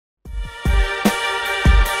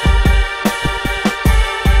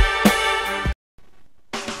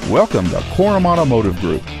Welcome to Korum Automotive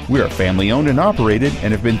Group. We are family owned and operated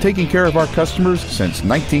and have been taking care of our customers since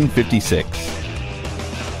 1956.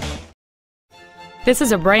 This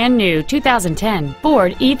is a brand new 2010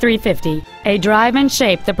 Ford E-350, a drive and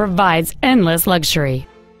shape that provides endless luxury.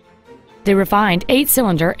 The refined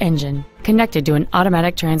 8-cylinder engine, connected to an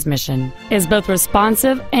automatic transmission, is both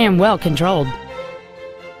responsive and well controlled.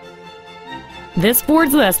 This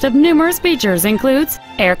Ford's list of numerous features includes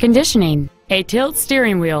air conditioning, a tilt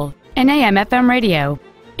steering wheel, an AM/FM radio,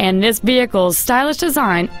 and this vehicle's stylish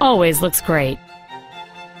design always looks great.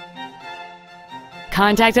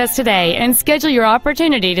 Contact us today and schedule your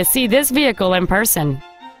opportunity to see this vehicle in person.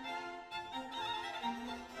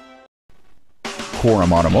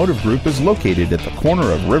 Korum Automotive Group is located at the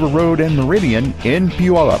corner of River Road and Meridian in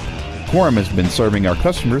Puyallup. Korum has been serving our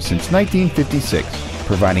customers since 1956,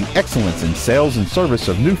 providing excellence in sales and service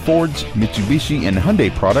of new Fords, Mitsubishi, and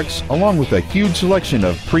Hyundai products, along with a huge selection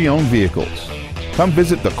of pre-owned vehicles. Come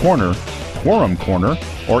visit the corner, Korum Corner,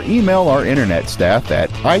 or email our internet staff at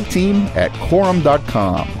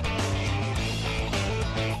iteam@korum.com.